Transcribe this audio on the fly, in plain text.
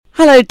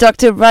Hello,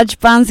 Dr.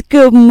 Rajbans.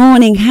 Good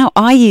morning. How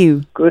are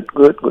you? Good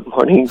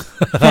morning.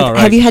 All right.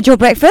 Have you had your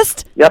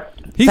breakfast? Yep.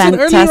 He's an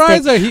early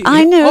Fantastic. riser.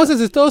 I know. Oh,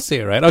 it's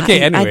Tosi, right? Okay,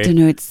 anyway. I don't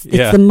know. It's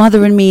Yeah. the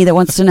mother in me that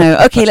wants to know.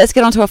 Okay, let's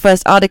get on to our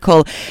first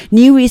article.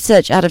 New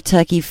research out of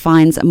Turkey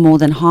finds more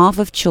than half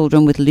of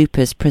children with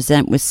lupus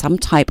present with some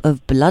type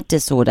of blood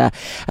disorder.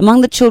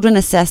 Among the children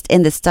assessed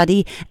in the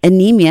study,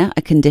 anemia,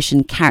 a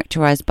condition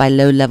characterized by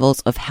low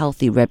levels of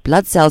healthy red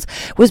blood cells,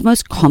 was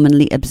most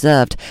commonly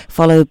observed,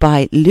 followed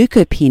by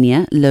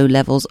leukopenia, low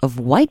levels of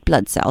white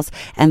blood cells,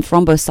 and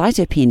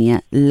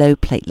thrombocytopenia, low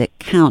platelet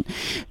count.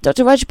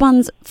 Dr.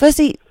 Rajbans,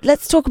 firstly,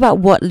 let's talk about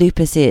what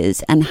lupus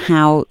is and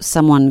how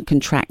someone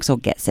contracts or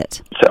gets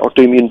it. It's an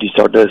autoimmune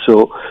disorder.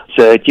 So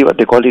actually what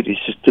they call it is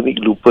systemic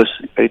lupus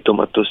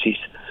erythematosus.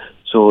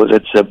 So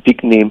that's a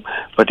big name,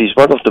 but it's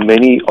one of the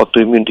many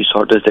autoimmune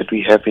disorders that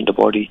we have in the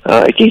body.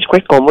 Actually, it's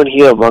quite common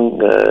here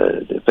among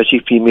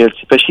especially females,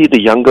 especially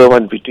the younger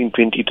one between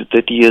 20 to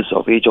 30 years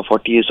of age or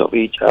 40 years of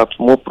age are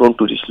more prone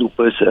to this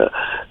lupus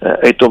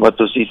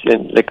erythematosus.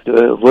 And like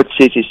the word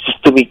says, it's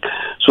systemic.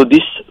 So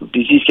this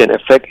disease can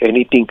affect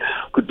anything.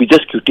 Could be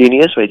just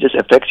cutaneous, where it just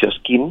affects your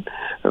skin,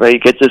 where you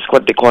get this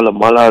what they call a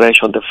mala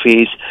rash on the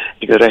face.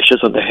 You get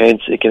rashes on the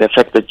hands. It can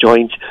affect the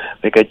joints,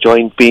 like a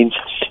joint pains.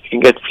 You can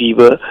get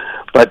fever.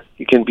 But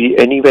it can be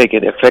anywhere. It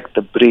can affect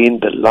the brain,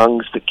 the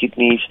lungs, the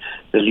kidneys,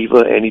 the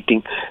liver,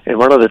 anything. And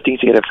one of the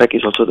things it can affect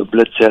is also the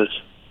blood cells.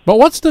 But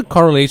what's the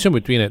correlation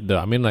between it, though?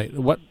 I mean, like,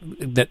 what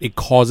that it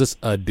causes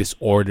a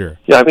disorder?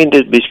 Yeah, I mean,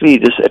 basically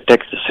it just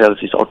attacks the cells.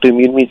 It's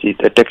autoimmune means it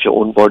attacks your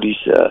own body's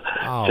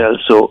cells.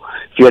 So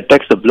if you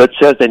attack the blood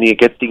cells, then you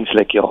get things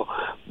like your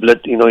blood,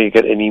 you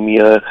get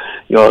anemia,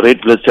 your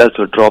red blood cells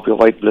will drop, your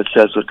white blood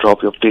cells will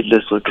drop, your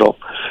platelets will drop.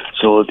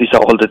 So these are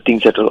all the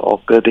things that will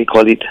occur. They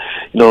call it,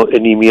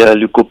 anemia,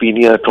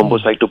 leukopenia,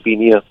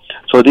 thrombocytopenia.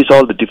 So these are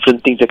all the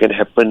different things that can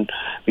happen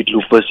with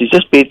lupus. It's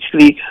just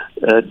basically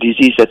a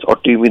disease that's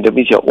autoimmune. That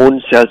means your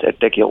own cells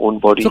attack your own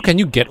body. So can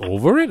you get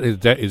over it?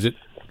 Is it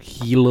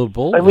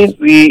healable? I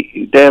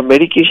mean, there are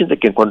medications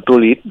that can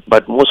control it,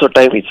 but most of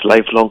the time it's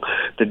lifelong.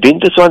 The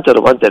dangerous ones are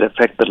the ones that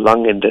affect the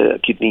lung and the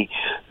kidney.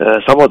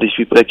 Some of these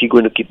people actually go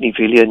into kidney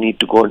failure,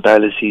 need to go on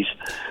dialysis,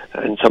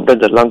 and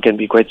sometimes the lung can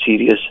be quite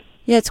serious.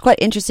 Yeah, it's quite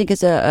interesting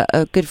because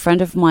a good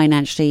friend of mine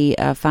actually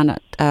found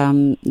out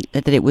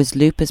that it was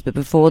lupus, but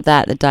before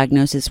that the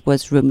diagnosis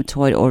was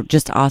rheumatoid or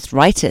just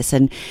arthritis,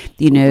 and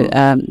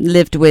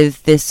lived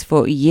with this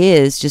for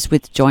years, just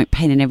with joint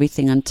pain and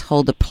everything,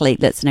 until the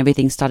platelets and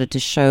everything started to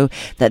show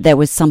that there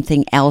was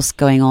something else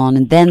going on,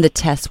 and then the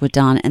tests were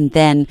done, and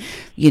then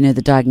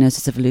the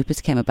diagnosis of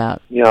lupus came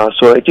about. Yeah,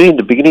 so actually in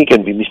the beginning it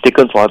can be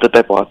mistaken for other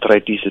type of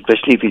arthritis,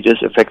 especially if it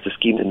just affects the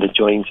skin and the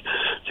joints.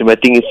 So I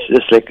think it's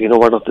just like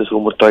one of those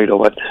rheumatoid or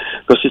what,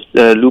 because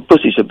lupus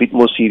is a bit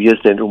more serious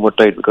than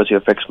rheumatoid because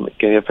it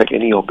can affect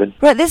any organ.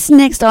 Right, this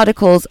next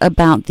article is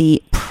about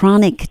the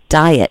pranic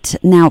diet.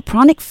 Now,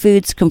 pranic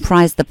foods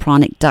comprise the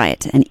pranic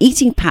diet, an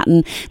eating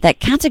pattern that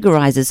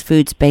categorizes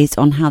foods based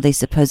on how they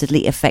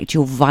supposedly affect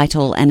your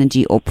vital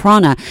energy or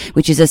prana,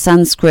 which is a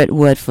Sanskrit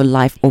word for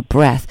life or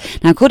breath.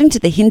 Now, according to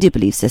the Hindu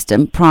belief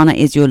system, prana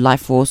is your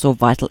life force or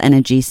vital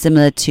energy,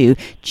 similar to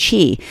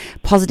chi.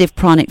 Positive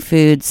pranic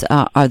foods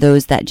are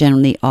those that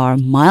generally are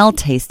mild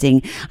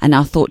tasting and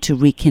are thought to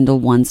rekindle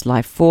one's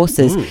life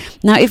forces.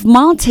 Now, if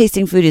mild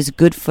tasting food is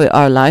good for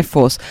our life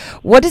force,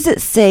 what does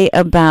it say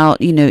about,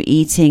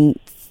 eating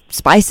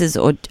spices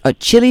or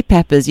chili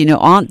peppers?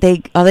 Are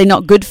they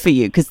not good for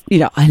you? Because,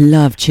 I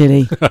love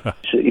chili. So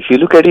if you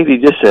look at it,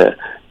 it just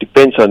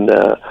depends on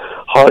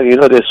how,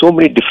 there's so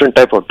many different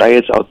type of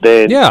diets out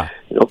there. And, Yeah.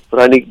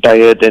 pranic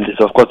diet, and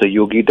there's of course the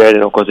yogi diet,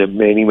 and of course there are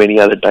many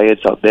other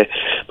diets out there.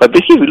 But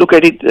basically, if you look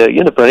at it,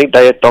 the pranic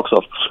diet talks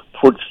of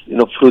foods,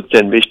 fruits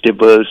and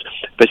vegetables,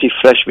 especially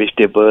fresh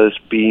vegetables,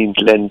 beans,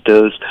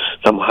 lentils,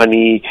 some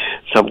honey,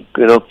 some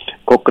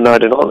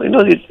coconut, and all.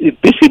 It's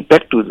basically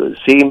back to the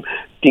same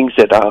things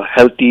that are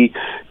healthy,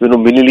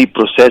 minimally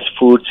processed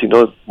foods,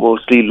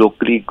 mostly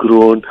locally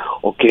grown,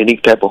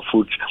 organic type of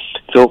foods.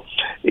 So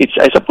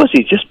I suppose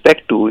it's just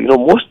back to,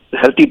 most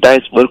healthy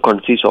diets will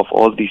consist of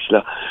all these.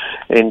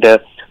 And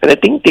I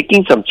think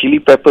taking some chili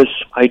peppers,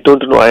 I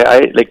don't know,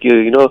 I like,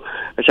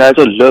 I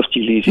also love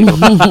chilies,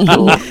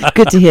 So,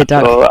 Good to hear,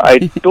 Doug. So I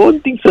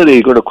don't think so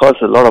they're going to cause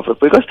a lot of,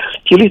 because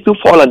chilies do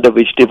fall under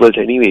vegetables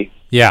anyway.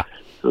 Yeah.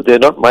 So they're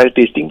not mild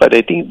tasting, but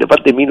I think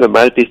what they mean by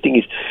mild tasting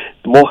is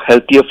more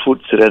healthier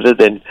foods rather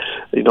than,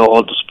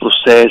 all those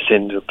processed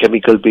and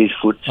chemical-based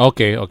foods.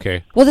 Okay.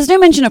 Well, there's no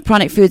mention of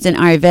pranic foods in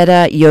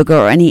Ayurveda, yoga,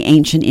 or any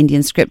ancient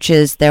Indian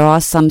scriptures. There are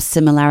some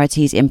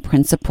similarities in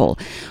principle.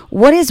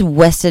 What is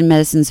Western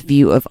medicine's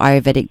view of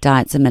Ayurvedic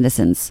diets and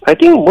medicines? I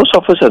think most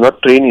of us are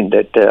not trained in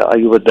that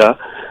Ayurveda.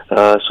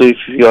 So if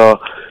you're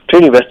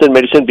trained in Western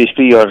medicine,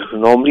 basically you're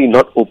normally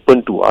not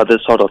open to other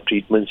sort of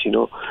treatments,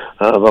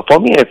 But for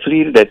me, I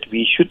feel that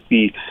we should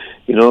be,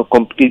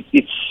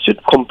 it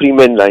should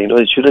complement,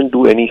 it shouldn't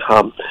do any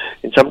harm.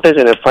 And sometimes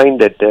when I find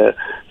that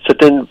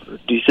certain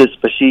diseases,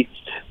 especially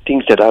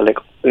things that are like,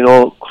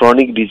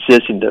 chronic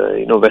diseases in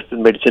the,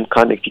 Western medicine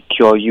can't actually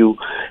cure you,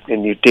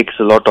 and it takes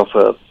a lot of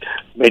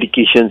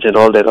medications and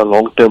all that are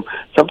long term.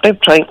 Sometimes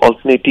trying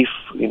alternative,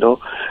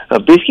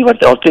 basically what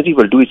the alternative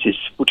will do is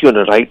put you on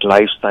the right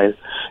lifestyle.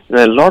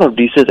 A lot of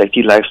diseases are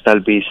actually lifestyle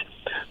based.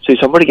 So if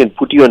somebody can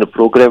put you on a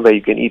program where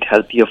you can eat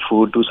healthier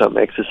food, do some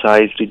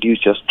exercise,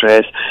 reduce your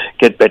stress,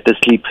 get better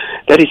sleep,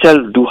 that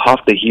itself do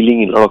half the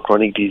healing in a lot of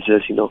chronic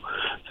diseases, So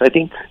I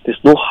think there's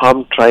no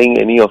harm trying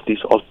any of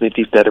these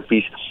alternative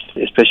therapies,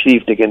 especially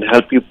if they can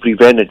help you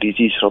prevent a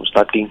disease from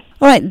starting.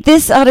 All right,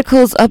 this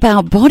article's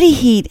about body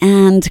heat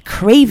and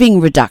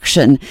craving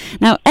reduction.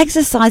 Now,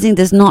 exercising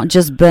does not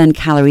just burn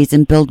calories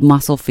and build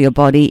muscle for your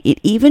body, it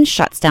even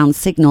shuts down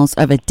signals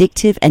of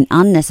addictive and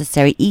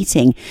unnecessary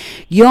eating.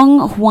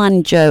 Yong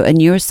Hwan Jo, a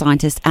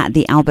neuroscientist at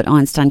the Albert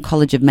Einstein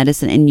College of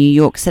Medicine in New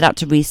York, set out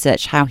to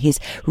research how his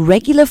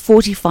regular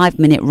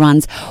 45-minute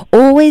runs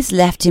always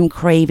left him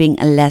craving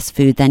less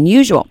food than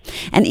usual.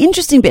 An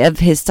interesting bit of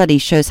his study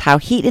shows how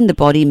heat in the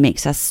body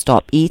makes us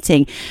stop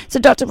eating. So,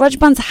 Dr.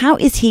 Rajbans, how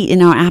is heat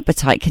in our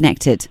appetite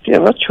connected? Yeah,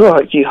 I'm not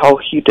sure actually how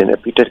heat and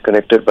appetite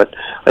connected, but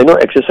I know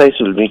exercise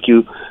will make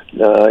you,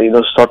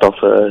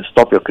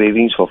 stop your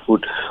cravings for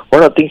food.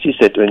 One of the things is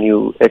that when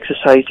you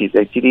exercise, it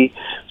actually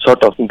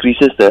sort of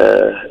increases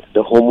the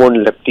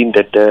hormone leptin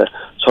that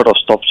sort of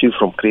stops you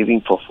from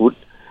craving for food.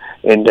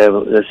 And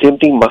the same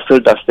thing,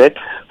 muscle does that.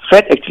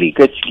 Fat actually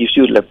gives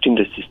you leptin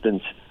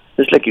resistance.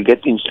 Just like you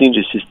get insulin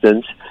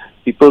resistance,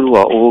 people who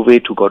are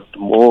overweight, who got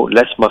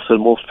less muscle,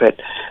 more fat,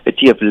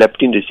 actually have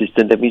leptin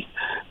resistance. That means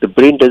the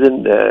brain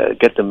doesn't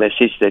get the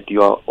message that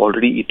you are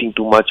already eating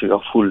too much or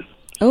you're full.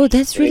 Oh,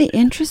 that's really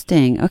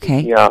interesting.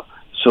 Okay. Yeah.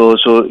 So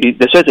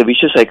that's why it's a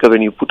vicious cycle.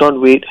 When you put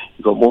on weight,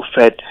 you got more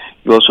fat,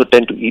 you also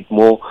tend to eat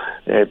more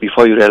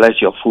before you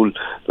realize you're full.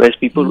 Whereas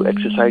people who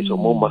exercise or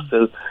more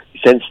muscle,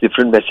 it sends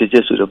different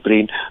messages to the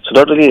brain. So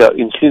not only your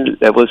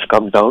insulin levels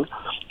come down,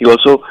 your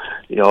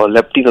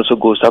leptin also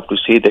goes up to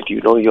say that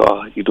you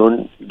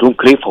don't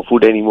crave for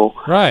food anymore.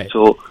 Right.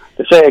 So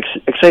that's why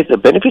exercise, the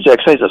benefits of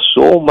exercise are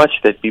so much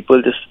that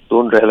people just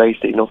don't realize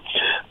that,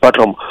 apart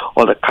from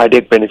all the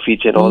cardiac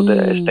benefits and all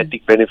the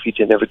aesthetic benefits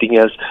and everything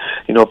else,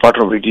 apart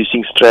from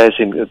reducing stress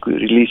and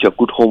release your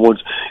good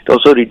hormones, it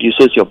also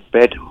reduces your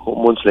bad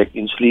hormones like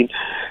insulin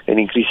and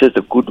increases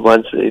the good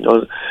ones, and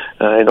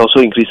also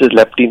increases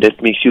leptin that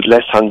makes you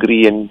less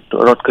hungry and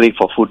not crave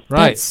for food.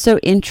 Right. That's so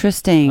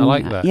interesting. I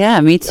like that.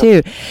 Yeah, me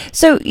too.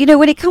 So,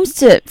 when it comes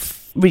to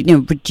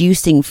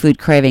reducing food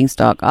cravings,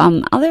 Doc,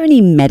 are there any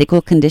medical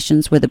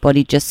conditions where the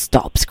body just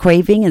stops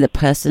craving and the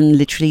person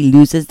literally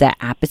loses their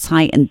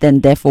appetite and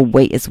then therefore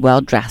weight as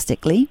well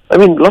drastically? I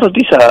mean, a lot of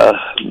these are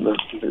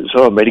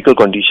sort of medical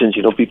conditions.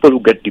 People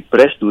who get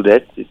depressed do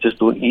that. They just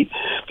don't eat.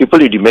 People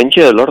with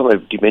dementia, a lot of my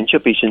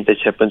dementia patients, that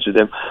happens to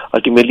them.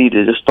 Ultimately,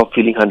 they just stop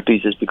feeling hungry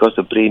just because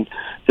the brain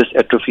just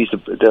atrophies,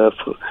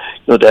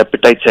 the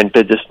appetite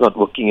center just not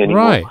working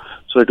anymore. Right.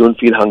 So I don't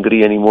feel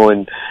hungry anymore.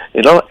 And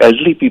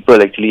elderly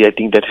people, actually, I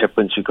think that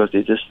happens because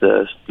they just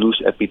lose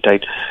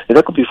appetite. And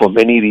that could be for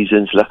many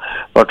reasons,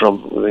 apart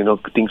from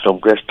things from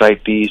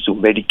gastritis to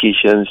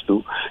medications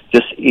to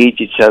just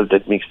age itself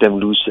that makes them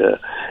lose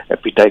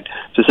appetite.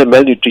 So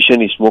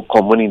malnutrition is more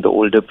common in the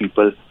older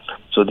people.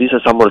 So these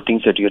are some of the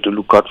things that you have to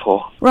look out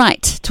for.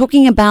 Right.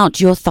 Talking about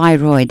your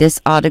thyroid, this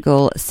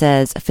article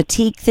says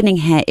fatigue, thinning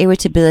hair,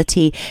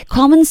 irritability,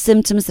 common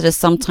symptoms that are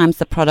sometimes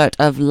the product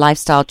of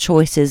lifestyle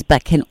choices,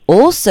 but can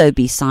also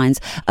be signs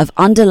of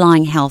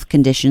underlying health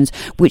conditions,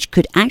 which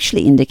could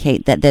actually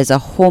indicate that there's a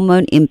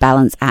hormone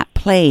imbalance at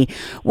play.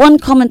 One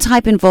common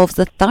type involves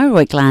the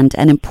thyroid gland,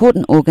 an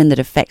important organ that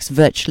affects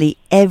virtually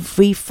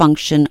every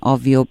function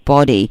of your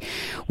body.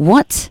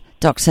 What,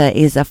 Doctor,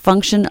 is a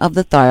function of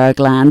the thyroid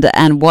gland,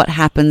 and what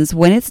happens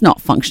when it's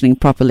not functioning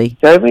properly?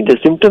 Yeah, I mean, the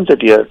symptoms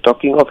that you're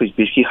talking of is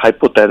basically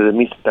hypothyroid. That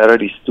means the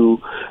thyroid is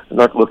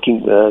not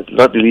working,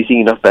 not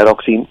releasing enough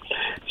thyroxine.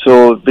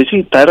 So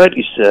basically,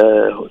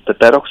 the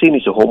thyroxine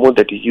is a hormone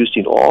that is used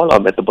in all our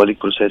metabolic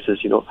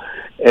processes.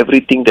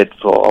 Everything that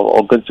for our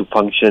organs to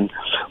function,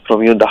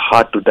 from the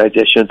heart to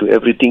digestion to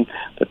everything,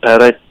 the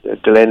thyroid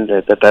gland,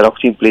 the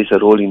thyroxine plays a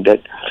role in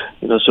that.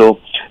 So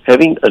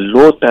having a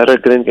low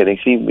thyroid gland can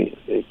actually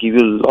give you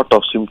a lot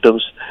of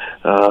symptoms.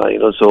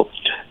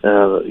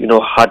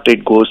 Heart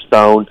rate goes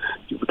down,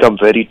 you become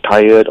very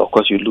tired. Of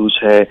course, you lose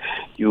hair.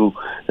 Your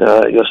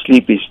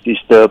sleep is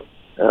disturbed.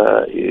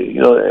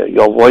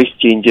 Your voice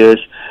changes,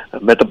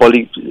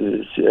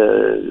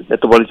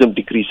 metabolism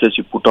decreases,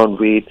 you put on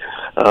weight.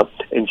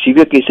 In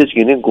severe cases,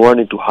 you can go on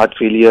into heart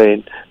failure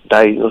and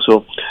die.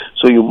 So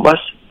you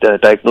must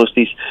diagnose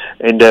this.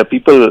 And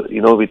people,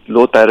 with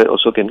low thyroid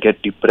also can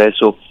get depressed.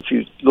 So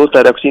low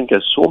thyroxine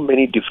has so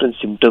many different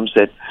symptoms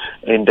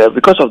and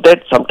because of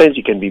that, sometimes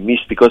it can be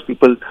missed because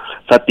people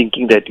start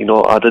thinking that,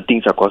 other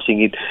things are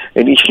causing it.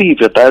 And initially, if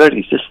your thyroid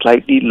is just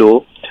slightly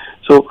low,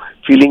 so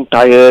feeling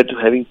tired,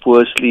 having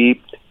poor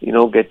sleep,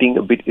 getting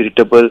a bit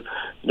irritable,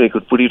 you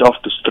could put it off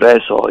to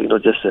stress or,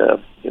 not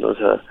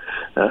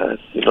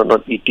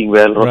eating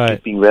well, not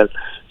sleeping well.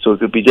 So it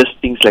could be just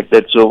things like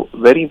that. So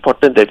very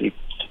important that if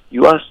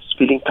you are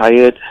feeling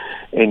tired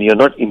and you're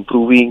not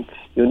improving,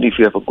 even if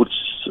you have a good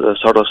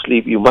sort of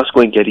sleep, you must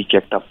go and get it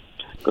checked up.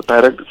 The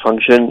thyroid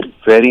function,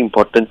 very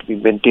important to be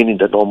maintained in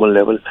the normal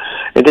level.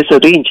 And there's a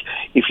range.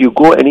 If you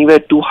go anywhere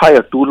too high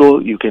or too low,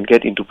 you can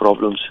get into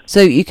problems.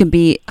 So you can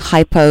be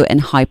hypo and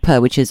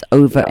hyper, which is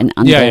over and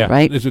under,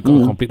 right? It's a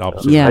complete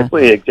opposite. Yeah. Hypo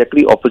is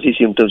exactly opposite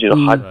symptoms.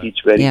 Heart beats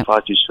very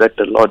fast, you sweat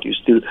a lot, you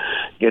still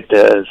get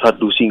start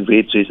losing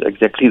weight. So it's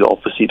exactly the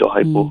opposite of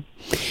hypo.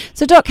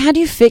 So, Doc, how do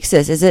you fix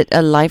this? Is it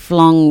a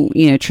lifelong,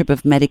 trip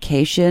of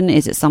medication?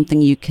 Is it something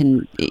you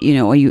can,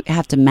 or you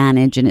have to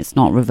manage and it's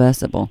not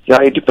reversible?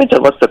 Yeah, it depends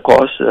on what's the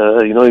cause.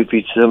 If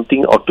it's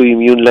something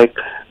autoimmune like,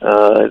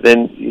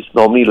 then it's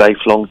normally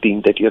lifelong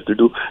thing that you have to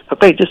do.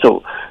 Sometimes just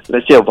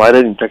let's say a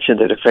viral infection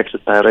that affects the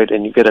thyroid,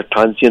 and you get a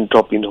transient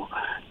drop,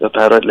 the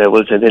thyroid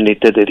levels, and then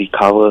later they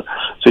recover.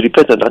 So it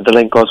depends on the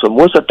underlying cause. So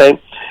most of the time,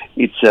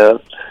 it's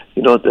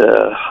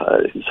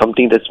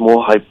something that's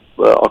more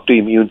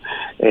autoimmune,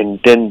 and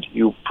then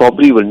you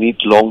probably will need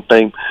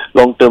long-term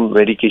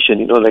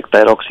medication, like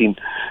thyroxine.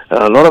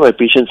 A lot of my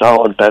patients are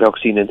on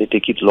thyroxine and they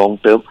take it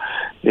long-term.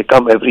 They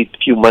come every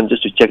few months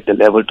just to check the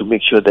level to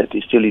make sure that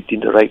they're still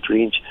within the right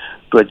range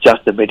to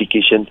adjust the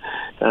medication.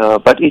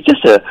 But it's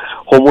just a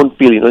hormone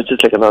pill, it's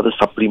just like another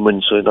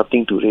supplement, so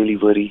nothing to really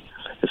worry.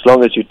 As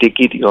long as you take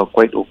it, you're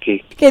quite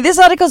okay. Okay, this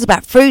article is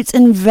about fruits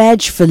and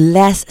veg for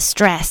less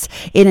stress.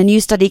 In a new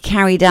study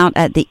carried out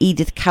at the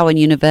Edith Cowan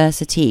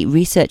University,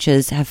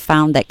 researchers have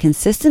found that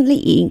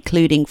consistently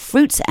including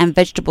fruits and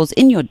vegetables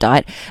in your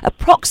diet,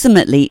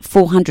 approximately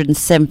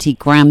 470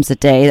 grams a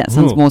day, that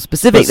sounds more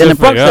specific than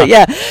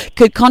approximate,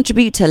 could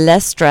contribute to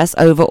less stress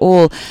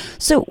overall.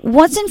 So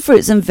what's in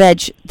fruits and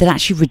veg that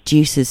actually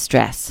reduces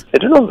stress? I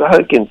don't know how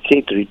I can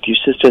say it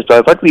reduces stress,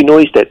 but what we know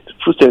is that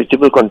fruits and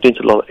vegetables contains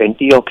a lot of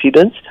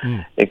antioxidants.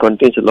 It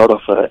contains a lot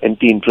of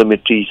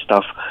anti-inflammatory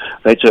stuff,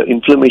 right? So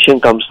inflammation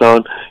comes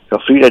down, your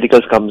free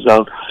radicals comes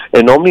down,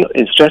 and normally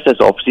in stress that's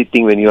the opposite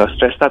thing. When you are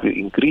stressed up, you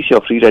increase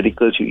your free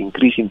radicals, you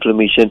increase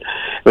inflammation.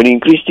 When you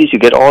increase this, you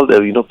get all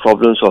the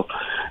problems of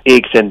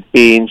aches and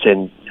pains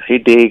and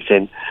headaches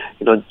and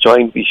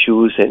joint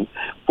issues and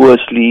poor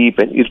sleep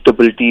and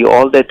irritability.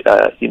 All that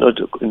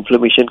the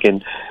inflammation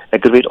can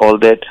aggravate all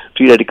that.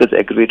 Free radicals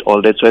aggravate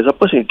all that. So as a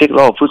person, you take a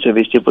lot of fruits and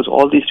vegetables,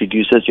 all this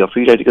reduces, your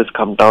free radicals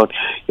come down,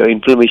 your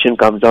inflammation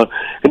comes down,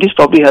 and this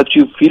probably helps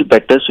you feel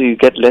better, so you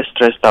get less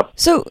stressed up.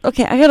 So,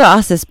 okay, I got to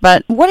ask this,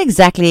 but what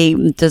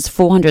exactly does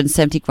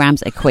 470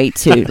 grams equate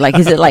to? Like,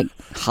 is it like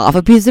half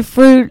a piece of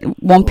fruit,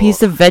 one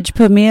piece of veg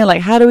per meal?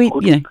 Like, how do we,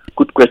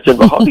 Good question.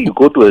 But how do you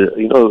go to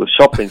a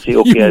shop and say,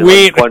 okay, I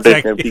want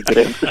 470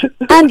 grams?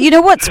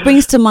 And what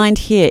springs to mind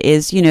here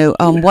is,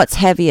 what's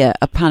heavier,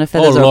 a pound of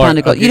feathers or a pound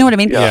of gold? Okay. You know what I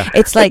mean? Yeah.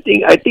 It's like...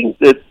 I think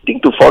the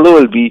thing to follow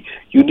will be,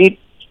 you need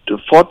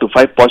 4 to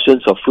 5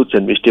 portions of fruits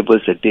and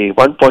vegetables a day.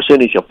 One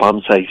portion is your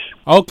palm size.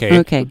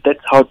 Okay. So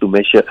that's how to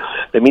measure.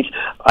 That means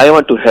I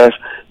want to have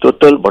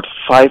total about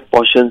 5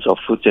 portions of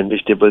fruits and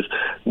vegetables.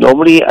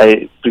 Normally,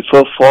 I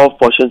prefer 4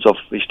 portions of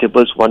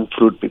vegetables, 1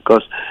 fruit,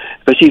 because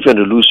especially if you want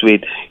to lose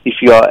weight, if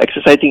you are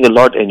exercising a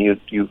lot and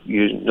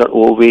you're not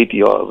overweight,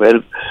 you're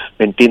well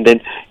maintained,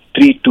 then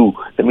 3-2.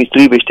 That means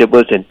 3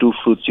 vegetables and 2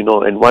 fruits,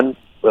 and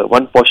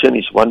one portion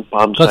is 1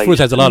 palm size. Because fruit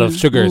has a lot of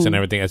sugars and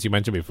everything, as you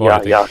mentioned before.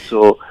 Yeah.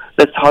 So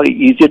that's how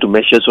easier to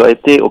measure. So I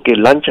say, okay,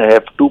 lunch I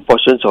have 2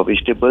 portions of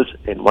vegetables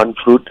and 1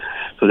 fruit.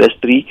 So that's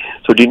 3.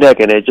 So dinner I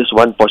can have just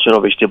 1 portion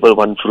of vegetable,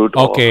 1 fruit,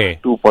 or 2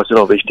 portions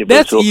of vegetable.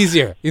 That's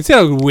easier.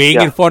 Instead of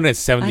weighing in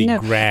 470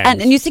 grams.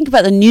 And you think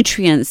about the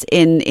nutrients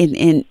in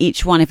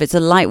each one. If it's a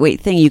lightweight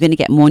thing, you're going to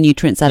get more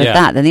nutrients out of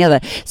that than the other.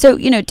 So,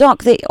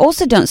 Doc, they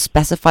also don't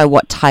specify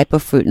what type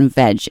of fruit and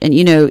veg. And,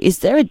 is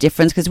there a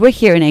difference? Because we're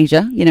here in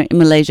Asia, in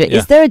Malaysia. Yeah.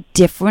 Is there a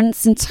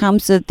difference in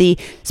terms of the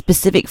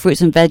specific fruits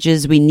and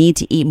veggies we need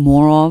to eat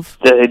more of?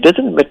 It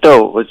doesn't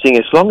matter. We're saying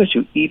as long as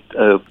you eat,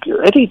 I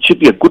think it should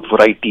be a good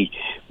variety.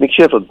 Make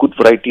sure you have a good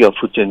variety of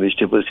fruits and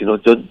vegetables.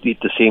 Don't eat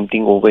the same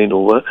thing over and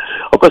over.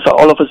 Of course,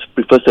 all of us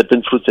prefer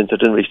certain fruits and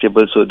certain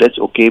vegetables, so that's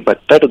okay.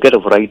 But try to get a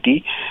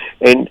variety.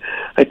 And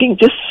I think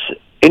just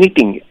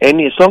anything,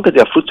 as long as they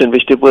are fruits and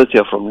vegetables, they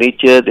are from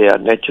nature, they are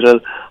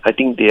natural, I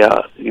think they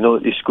are,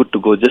 it's good to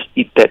go. Just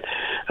eat that.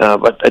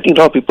 But I think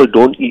a lot of people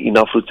don't eat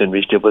enough fruits and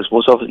vegetables.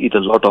 Most of us eat a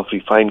lot of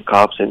refined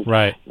carbs and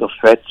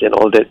fats and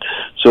all that.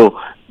 So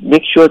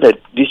make sure that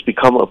this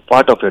become a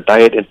part of your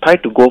diet and try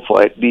to go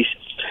for at least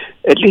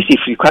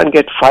if you can't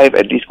get 5,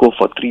 at least go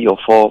for 3 or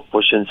 4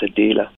 portions a day.